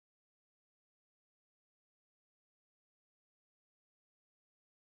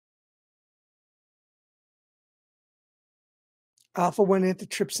alpha-1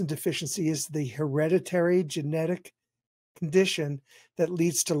 antitrypsin deficiency is the hereditary genetic condition that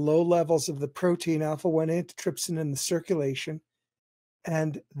leads to low levels of the protein alpha-1 antitrypsin in the circulation.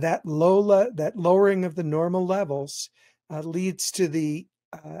 And that lowering of the normal levels leads to the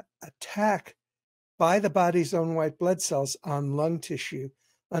attack by the body's own white blood cells on lung tissue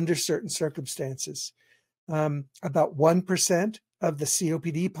under certain circumstances. About 1% of the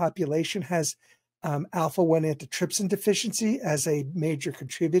COPD population has alpha-1 antitrypsin deficiency as a major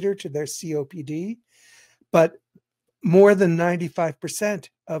contributor to their COPD, but more than 95%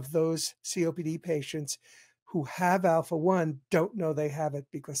 of those COPD patients who have alpha-1 don't know they have it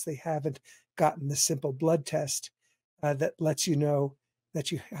because they haven't gotten the simple blood test that lets you know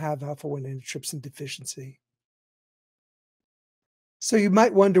that you have alpha-1 antitrypsin deficiency. So you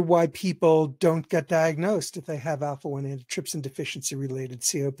might wonder why people don't get diagnosed if they have alpha-1 antitrypsin deficiency related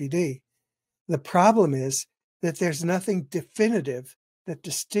COPD. The problem is that there's nothing definitive that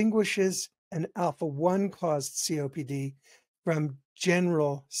distinguishes an alpha-1 caused COPD from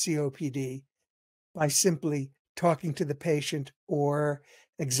general COPD by simply talking to the patient or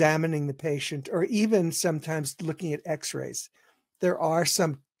examining the patient or even sometimes looking at x-rays. There are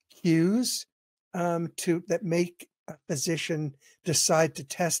some cues that make a physician decide to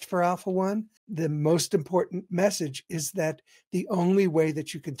test for alpha-1. The most important message is that the only way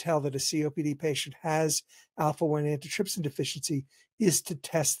that you can tell that a COPD patient has alpha-1 antitrypsin deficiency is to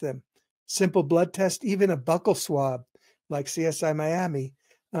test them. Simple blood test, even a buccal swab like CSI Miami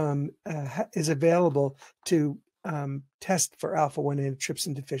is available to test for alpha-1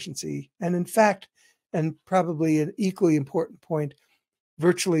 antitrypsin deficiency. And in fact, and probably an equally important point,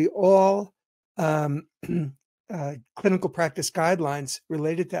 virtually all clinical practice guidelines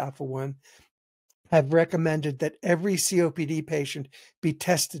related to alpha-1 have recommended that every COPD patient be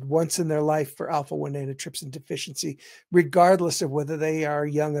tested once in their life for alpha-1 antitrypsin deficiency, regardless of whether they are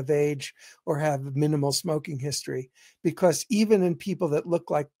young of age or have minimal smoking history. Because even in people that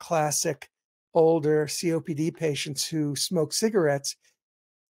look like classic older COPD patients who smoke cigarettes,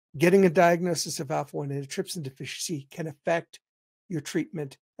 getting a diagnosis of alpha-1 antitrypsin deficiency can affect your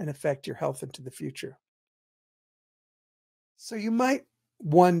treatment and affect your health into the future. So you might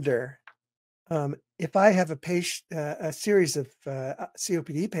wonder, if I have a series of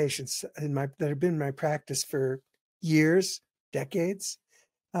COPD patients that have been in my practice for years, decades,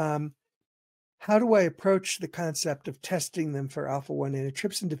 how do I approach the concept of testing them for alpha-1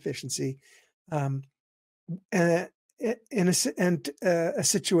 antitrypsin deficiency in a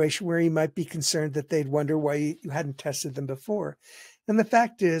situation where you might be concerned that they'd wonder why you hadn't tested them before? And the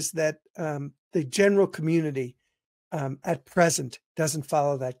fact is that the general community at present doesn't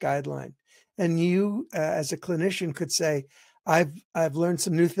follow that guideline. And you, as a clinician, could say, I've learned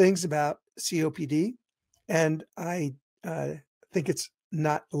some new things about COPD, and I think it's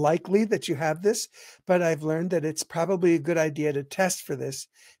not likely that you have this, but I've learned that it's probably a good idea to test for this,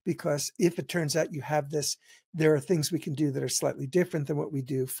 because if it turns out you have this, there are things we can do that are slightly different than what we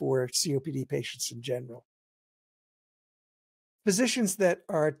do for COPD patients in general. Physicians that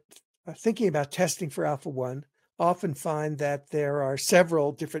are thinking about testing for alpha-1 often find that there are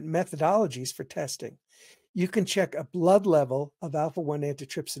several different methodologies for testing. You can check a blood level of alpha-1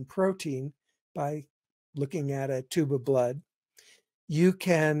 antitrypsin protein by looking at a tube of blood. You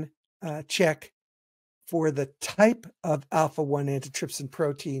can check for the type of alpha-1 antitrypsin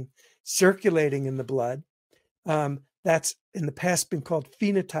protein circulating in the blood. That's in the past been called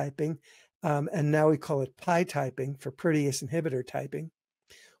phenotyping, and now we call it pi typing for protease inhibitor typing.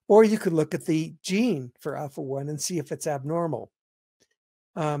 Or you could look at the gene for alpha-1 and see if it's abnormal.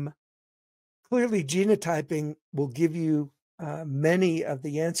 Clearly, genotyping will give you many of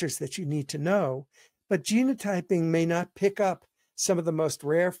the answers that you need to know, but genotyping may not pick up some of the most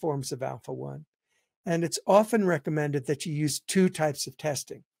rare forms of alpha-1. And it's often recommended that you use two types of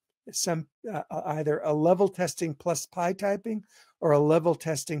testing, either a level testing plus pi typing or a level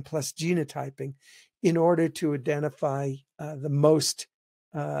testing plus genotyping, in order to identify the most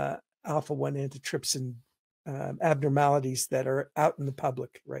alpha-1 antitrypsin abnormalities that are out in the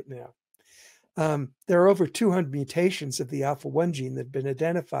public right now. There are over 200 mutations of the alpha-1 gene that have been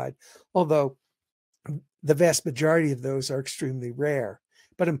identified, although the vast majority of those are extremely rare,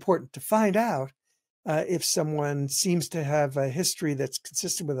 but important to find out if someone seems to have a history that's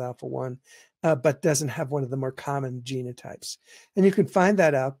consistent with alpha-1, but doesn't have one of the more common genotypes. And you can find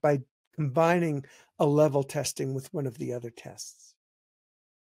that out by combining a level testing with one of the other tests.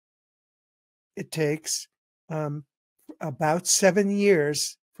 It takes about 7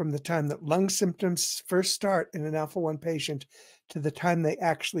 years from the time that lung symptoms first start in an alpha-1 patient to the time they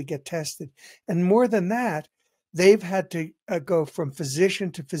actually get tested. And more than that, they've had to go from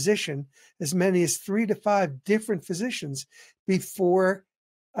physician to physician, as many as 3 to 5 different physicians before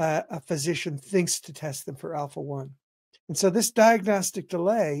a physician thinks to test them for alpha-1. And so this diagnostic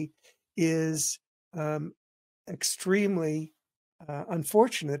delay is extremely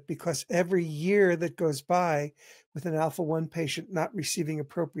unfortunate, because every year that goes by with an alpha-1 patient not receiving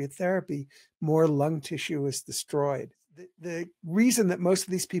appropriate therapy, more lung tissue is destroyed. The reason that most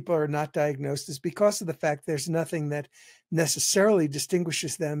of these people are not diagnosed is because of the fact there's nothing that necessarily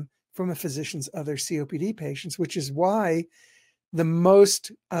distinguishes them from a physician's other COPD patients, which is why the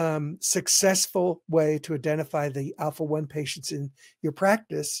most successful way to identify the alpha-1 patients in your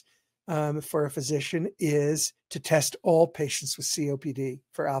practice for a physician is to test all patients with COPD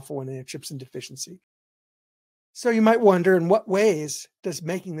for alpha-1 antitrypsin deficiency. So you might wonder, in what ways does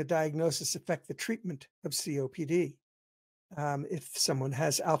making the diagnosis affect the treatment of COPD? If someone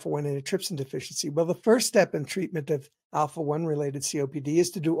has alpha-1 antitrypsin deficiency? Well, the first step in treatment of alpha-1 related COPD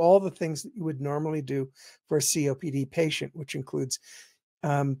is to do all the things that you would normally do for a COPD patient, which includes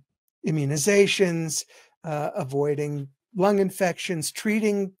immunizations, avoiding lung infections,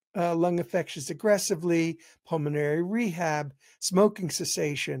 treating lung infections aggressively, pulmonary rehab, smoking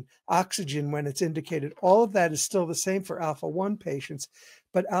cessation, oxygen when it's indicated. All of that is still the same for alpha-1 patients,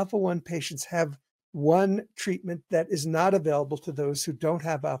 but alpha-1 patients have one treatment that is not available to those who don't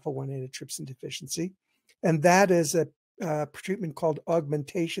have alpha-1 antitrypsin deficiency, and that is a treatment called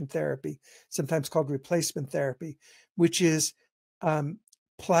augmentation therapy, sometimes called replacement therapy, which is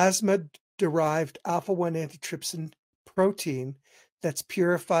plasma-derived alpha-1 antitrypsin protein that's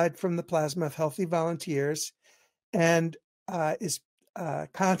purified from the plasma of healthy volunteers and is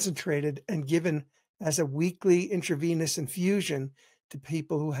concentrated and given as a weekly intravenous infusion to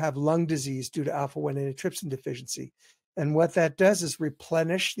people who have lung disease due to alpha-1 antitrypsin deficiency. And what that does is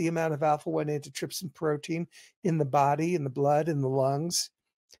replenish the amount of alpha-1 antitrypsin protein in the body, in the blood, in the lungs,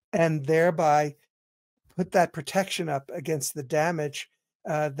 and thereby put that protection up against the damage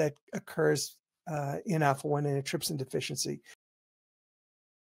that occurs in alpha-1 antitrypsin deficiency.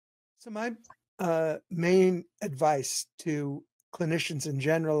 So my main advice to clinicians in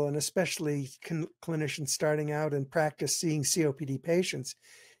general, and especially clinicians starting out in practice seeing COPD patients,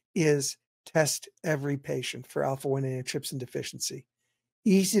 is test every patient for alpha-1 antitrypsin deficiency.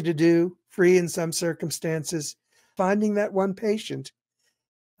 Easy to do, free in some circumstances. Finding that one patient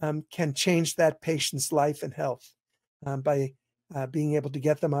can change that patient's life and health by being able to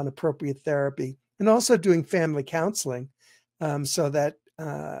get them on appropriate therapy, and also doing family counseling so that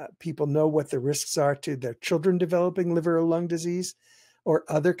people know what the risks are to their children developing liver or lung disease or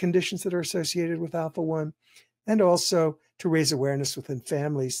other conditions that are associated with alpha-1, and also to raise awareness within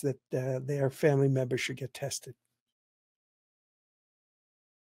families that their family members should get tested.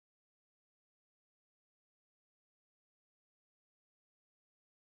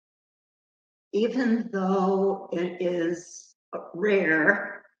 Even though it is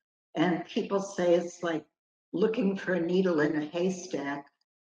rare and people say it's like looking for a needle in a haystack,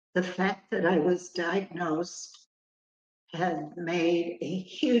 the fact that I was diagnosed had made a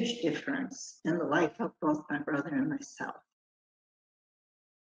huge difference in the life of both my brother and myself.